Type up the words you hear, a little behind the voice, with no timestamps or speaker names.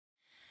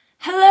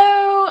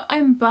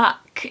I'm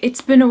back.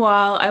 It's been a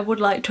while. I would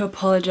like to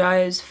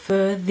apologise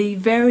for the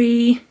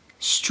very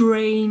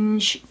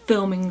strange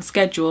filming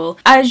schedule.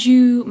 As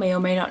you may or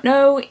may not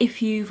know,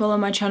 if you follow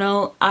my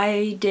channel,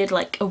 I did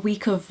like a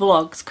week of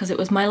vlogs because it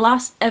was my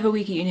last ever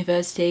week at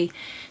university.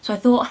 So I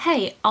thought,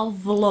 hey, I'll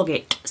vlog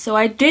it. So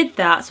I did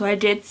that. So I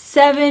did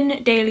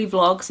 7 daily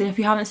vlogs, and if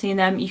you haven't seen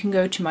them, you can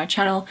go to my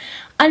channel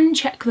and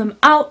check them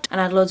out. And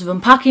I had loads of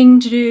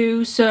unpacking to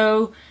do,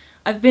 so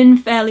I've been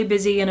fairly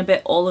busy and a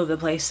bit all over the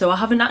place, so I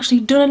haven't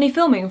actually done any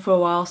filming for a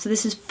while, so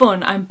this is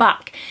fun. I'm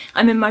back.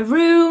 I'm in my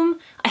room.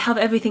 I have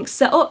everything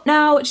set up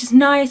now, which is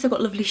nice. I've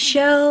got lovely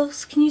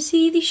shelves. Can you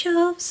see these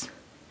shelves?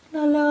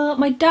 La la.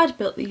 My dad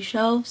built these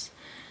shelves.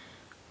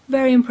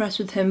 Very impressed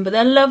with him, but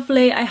they're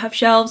lovely. I have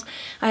shelves.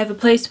 I have a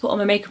place to put all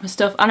my makeup and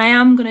stuff, and I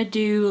am going to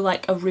do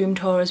like a room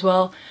tour as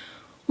well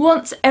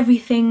once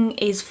everything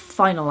is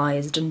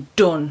finalised and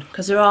done,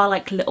 because there are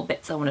like little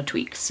bits I want to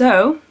tweak.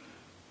 So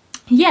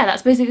yeah,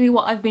 that's basically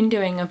what I've been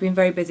doing. I've been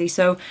very busy,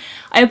 so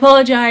I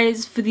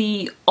apologise for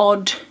the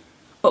odd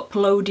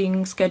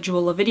uploading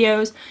schedule of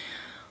videos,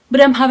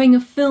 but I'm having a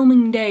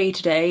filming day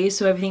today,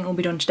 so everything will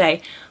be done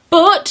today.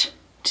 But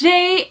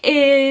today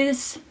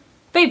is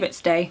favourites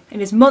day. It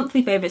is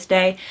monthly favourites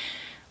day.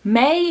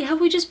 May,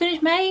 have we just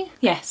finished May?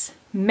 Yes,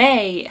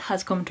 May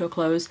has come to a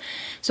close,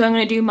 so I'm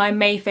going to do my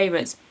May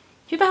favourites.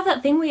 Do you ever have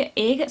that thing where your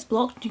ear gets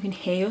blocked and you can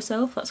hear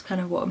yourself? That's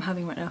kind of what I'm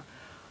having right now.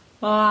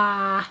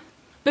 Ah.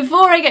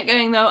 Before I get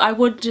going though, I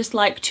would just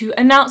like to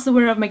announce the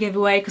winner of my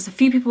giveaway, because a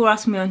few people were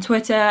asking me on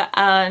Twitter,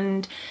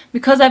 and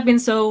because I've been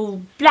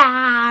so blah,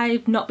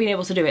 I've not been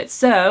able to do it.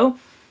 So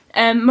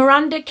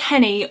Miranda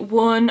Kenny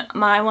won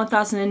my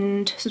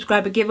 1000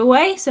 subscriber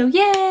giveaway, so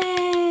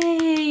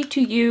yay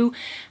to you.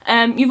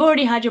 You've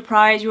already had your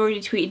prize, you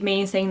already tweeted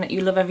me saying that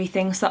you love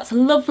everything, so that's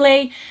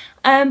lovely.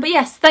 But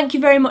yes, thank you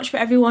very much for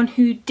everyone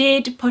who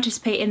did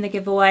participate in the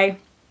giveaway.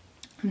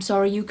 I'm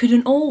sorry you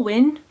couldn't all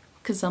win,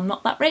 because I'm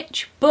not that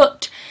rich,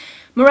 but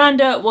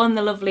Miranda won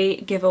the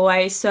lovely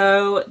giveaway,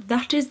 so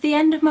that is the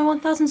end of my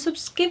 1000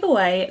 subs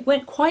giveaway. It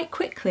went quite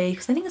quickly,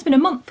 because I think it's been a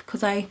month,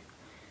 because I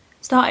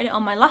started it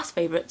on my last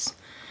favourites.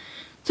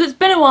 So it's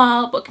been a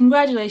while, but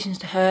congratulations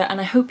to her, and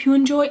I hope you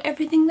enjoy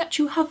everything that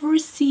you have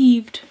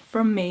received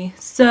from me.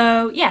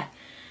 So yeah,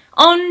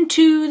 on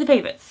to the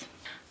favourites.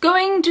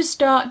 Going to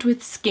start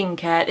with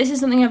skincare. This is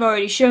something I've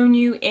already shown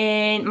you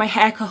in my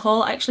hair care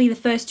haul. Actually, the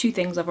first 2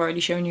 things I've already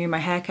shown you in my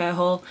hair care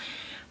haul.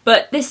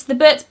 But this is the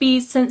Burt's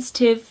Bees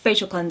Sensitive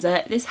Facial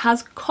Cleanser. This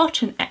has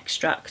cotton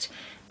extract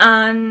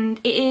and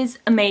it is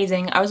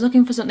amazing. I was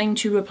looking for something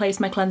to replace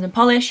my cleanse and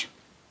polish,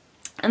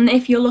 and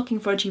if you're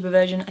looking for a cheaper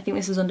version, I think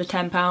this is under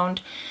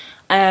 £10.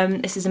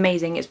 This is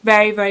amazing. It's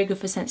very, very good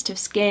for sensitive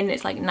skin.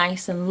 It's like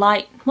nice and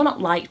light, well not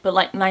light, but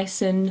like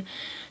nice and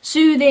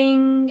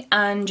soothing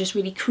and just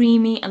really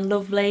creamy and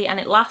lovely,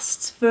 and it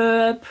lasts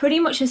for pretty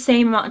much the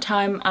same amount of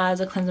time as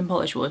a cleanse and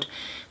polish would.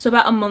 So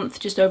about a month,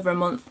 just over a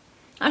month.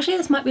 Actually,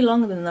 this might be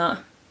longer than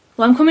that.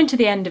 Well, I'm coming to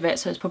the end of it,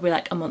 so it's probably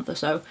like a month or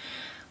so.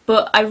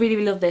 But I really,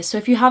 really love this. So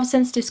if you have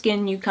sensitive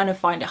skin, you kind of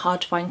find it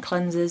hard to find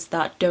cleansers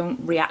that don't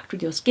react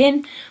with your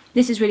skin.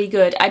 This is really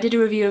good. I did a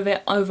review of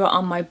it over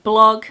on my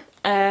blog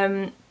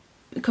a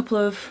couple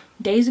of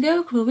days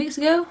ago, a couple of weeks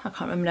ago. I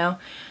can't remember now.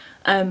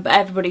 But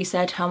everybody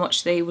said how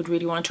much they would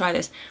really want to try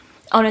this.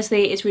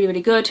 Honestly, it's really,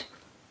 really good.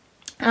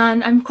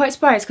 And I'm quite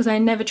surprised because I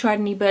never tried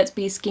any Burt's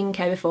Bees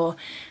skincare before.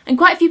 And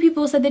quite a few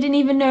people said they didn't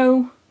even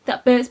know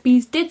that Burt's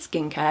Bees did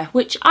skincare,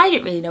 which I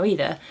didn't really know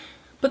either,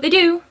 but they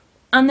do,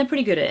 and they're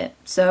pretty good at it.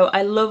 So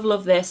I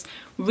love this.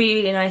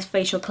 Really nice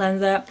facial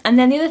cleanser. And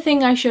then the other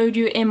thing I showed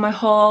you in my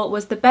haul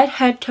was the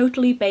Bedhead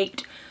Totally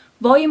Baked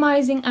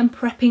Volumizing and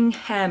Prepping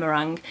Hair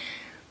Meringue.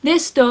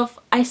 This stuff,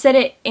 I said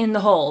it in the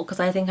haul because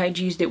I think I'd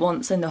used it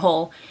once in the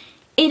haul.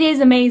 It is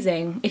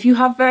amazing. If you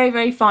have very,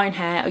 very fine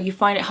hair or you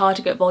find it hard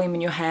to get volume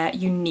in your hair,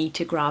 you need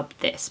to grab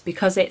this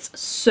because it's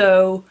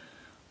so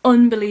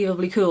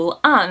unbelievably cool,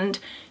 and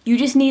you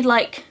just need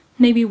like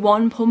maybe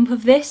 1 pump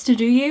of this to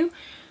do you,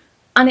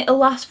 and it'll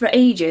last for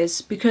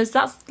ages because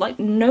that's like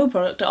no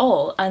product at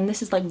all. And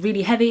this is like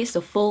really heavy, it's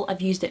still full.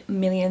 I've used it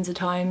millions of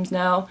times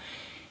now.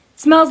 It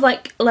smells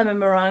like lemon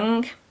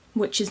meringue,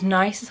 which is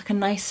nice. It's like a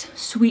nice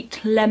sweet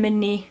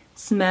lemony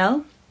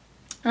smell.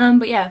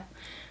 But yeah,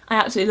 I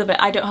absolutely love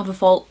it. I don't have a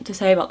fault to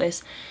say about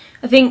this.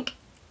 I think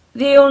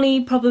the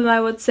only problem I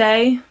would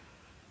say,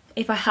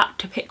 if I had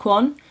to pick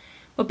one,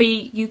 would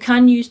be you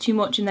can use too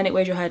much and then it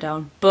weighs your hair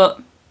down,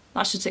 but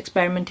that's just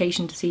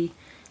experimentation to see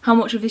how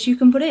much of this you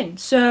can put in.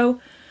 So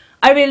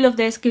I really love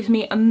this. Gives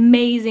me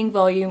amazing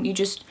volume. You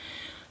just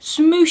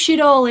smoosh it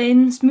all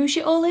in. Smoosh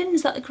it all in?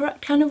 Is that the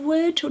correct kind of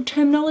word or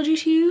terminology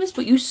to use?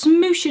 But you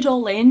smoosh it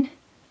all in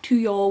to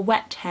your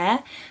wet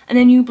hair and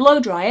then you blow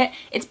dry it.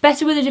 It's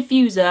better with a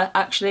diffuser,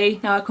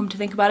 actually, now I come to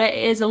think about it.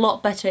 It is a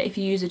lot better if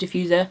you use a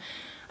diffuser.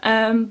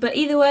 But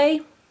either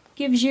way,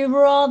 gives you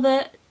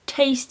rather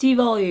tasty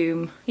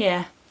volume.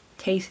 Yeah,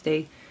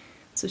 tasty.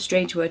 It's a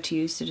strange word to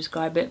use to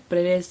describe it, but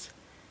it is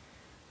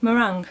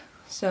meringue.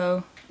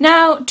 So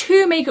now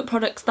 2 makeup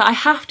products that I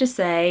have to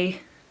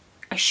say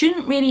I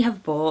shouldn't really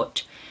have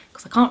bought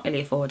because I can't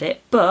really afford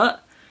it,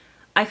 but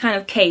I kind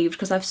of caved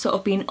because I've sort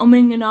of been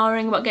umming and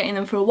ahhing about getting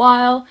them for a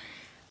while.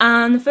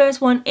 And the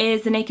first one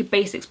is the Naked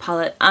Basics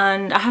palette,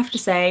 and I have to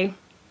say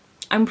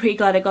I'm pretty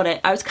glad I got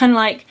it. I was kind of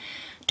like,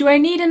 do I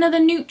need another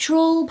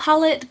neutral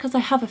palette, because I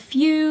have a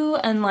few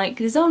and like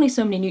there's only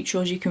so many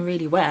neutrals you can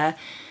really wear,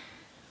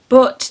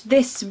 but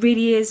this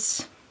really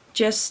is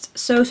just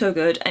so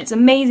good, and it's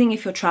amazing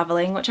if you're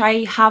travelling, which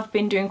I have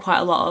been doing quite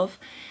a lot of,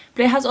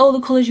 but it has all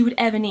the colours you would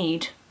ever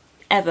need,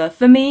 ever.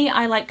 For me,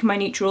 I like my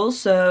neutrals,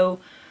 so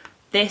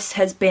this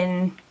has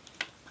been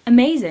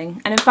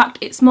amazing, and in fact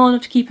it's small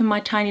enough to keep in my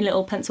tiny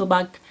little pencil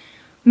bag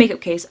makeup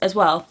case as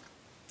well.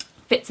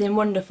 Fits in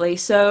wonderfully,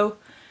 so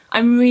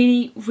I'm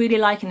really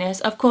liking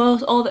this. Of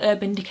course, all the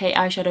Urban Decay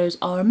eyeshadows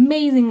are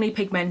amazingly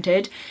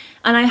pigmented,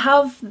 and I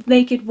have the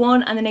Naked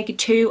 1 and the Naked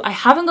 2. I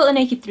haven't got the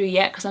Naked 3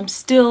 yet because I'm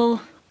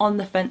still on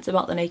the fence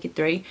about the Naked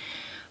 3,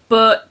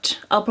 but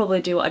I'll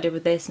probably do what I did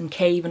with this and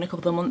cave in a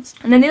couple of months.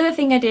 And then the other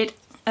thing I did,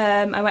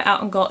 I went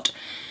out and got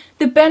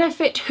the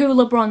Benefit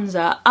Hoola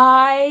Bronzer.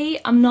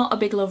 I am not a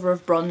big lover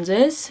of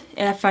bronzers.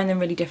 I find them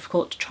really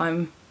difficult to try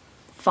and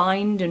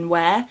find and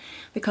wear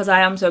because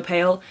I am so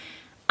pale.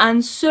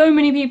 And so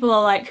many people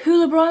are like,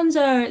 Hoola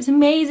Bronzer, it's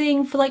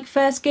amazing for like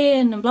fair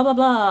skin and blah blah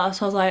blah.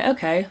 So I was like,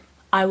 okay,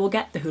 I will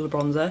get the Hoola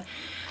Bronzer.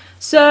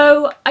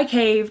 So I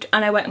caved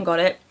and I went and got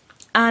it.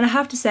 And I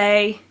have to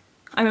say,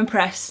 I'm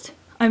impressed.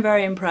 I'm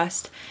very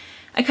impressed.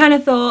 I kind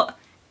of thought,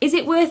 is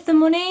it worth the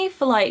money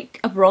for like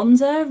a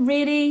bronzer,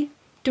 really?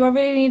 Do I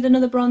really need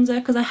another bronzer?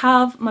 Because I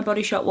have my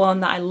Body Shop one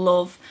that I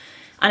love,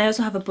 and I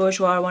also have a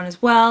Bourjois one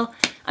as well,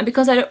 and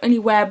because I don't really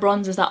wear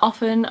bronzers that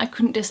often, I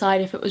couldn't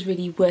decide if it was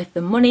really worth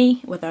the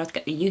money, whether I'd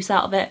get the use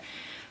out of it.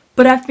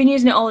 But I've been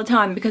using it all the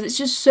time because it's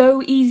just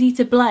so easy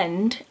to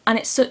blend, and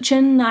it's such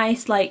a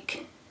nice,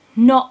 like,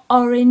 not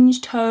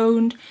orange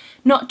toned,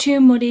 not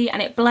too muddy,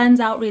 and it blends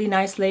out really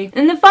nicely.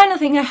 And the final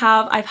thing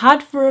I've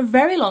had for a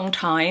very long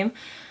time,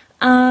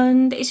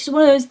 and it's just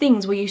one of those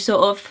things where you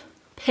sort of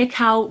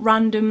pick out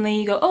randomly,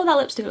 you go, oh, that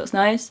lipstick looks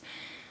nice,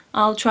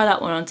 I'll try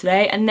that one on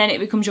today, and then it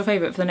becomes your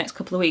favourite for the next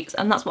couple of weeks,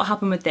 and that's what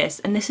happened with this.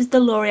 And this is the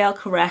L'Oreal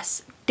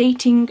Caress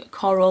Dating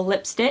Coral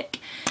Lipstick,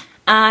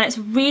 and it's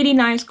a really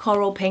nice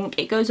coral pink.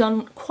 It goes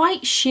on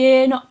quite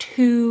sheer, not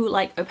too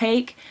like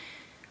opaque,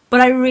 but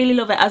I really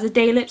love it as a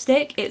day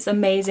lipstick. It's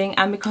amazing,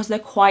 and because they're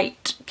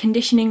quite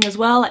conditioning as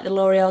well, like the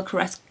L'Oreal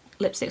Caress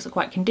lipsticks are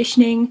quite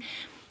conditioning,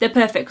 they're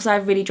perfect because I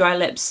have really dry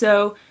lips.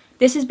 So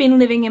this has been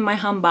living in my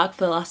handbag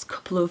for the last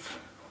couple of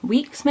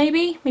weeks,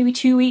 maybe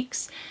 2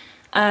 weeks,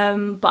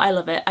 but I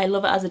love it. I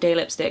love it as a day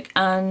lipstick,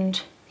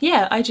 and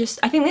yeah, I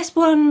think this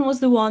one was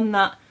the one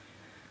that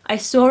I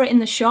saw it in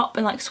the shop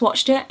and like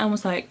swatched it and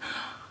was like,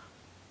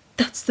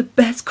 that's the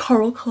best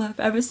coral colour I've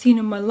ever seen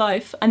in my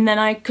life, and then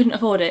I couldn't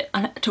afford it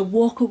and I had to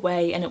walk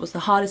away, and it was the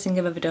hardest thing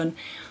I've ever done.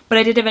 But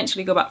I did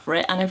eventually go back for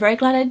it, and I'm very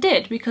glad I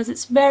did because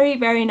it's very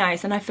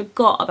nice, and I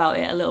forgot about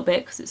it a little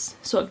bit because it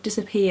sort of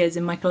disappears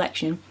in my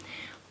collection.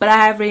 But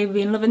I have really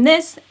been loving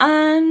this,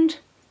 and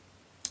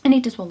I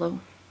need to swallow.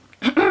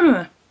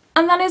 And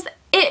that is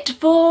it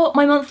for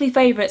my monthly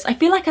favourites. I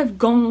feel like I've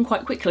gone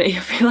quite quickly. I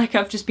feel like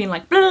I've just been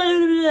like blah, blah,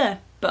 blah, blah,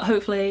 but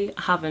hopefully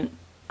I haven't.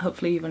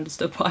 Hopefully you've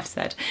understood what I've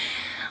said.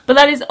 But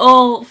that is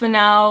all for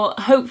now.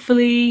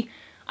 Hopefully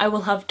I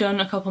will have done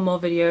a couple more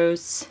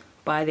videos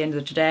by the end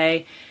of the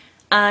day,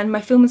 and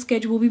my filming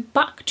schedule will be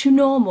back to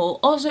normal.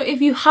 Also,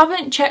 if you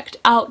haven't checked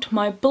out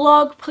my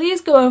blog, please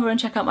go over and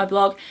check out my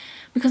blog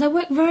because I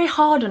work very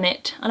hard on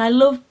it and I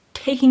love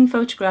taking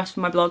photographs for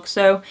my blog.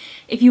 So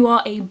if you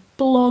are a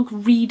blog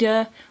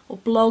reader or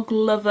blog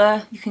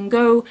lover, you can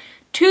go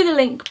to the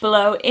link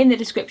below in the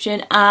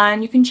description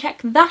and you can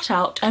check that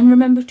out, and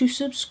remember to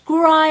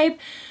subscribe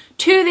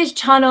to this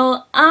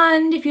channel.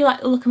 And if you like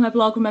the look of my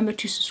blog, remember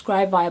to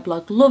subscribe via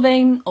Blog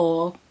Loving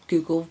or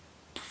Google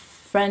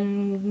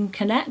Friend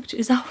Connect,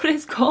 is that what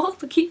it's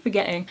called? I keep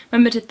forgetting.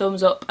 Remember to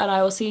thumbs up, and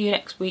I will see you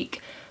next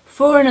week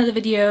for another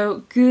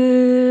video.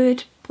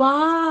 Goodbye.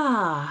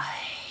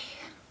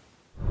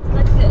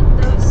 Look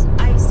at those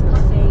iced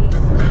coffee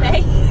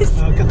cafes.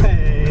 Cafe.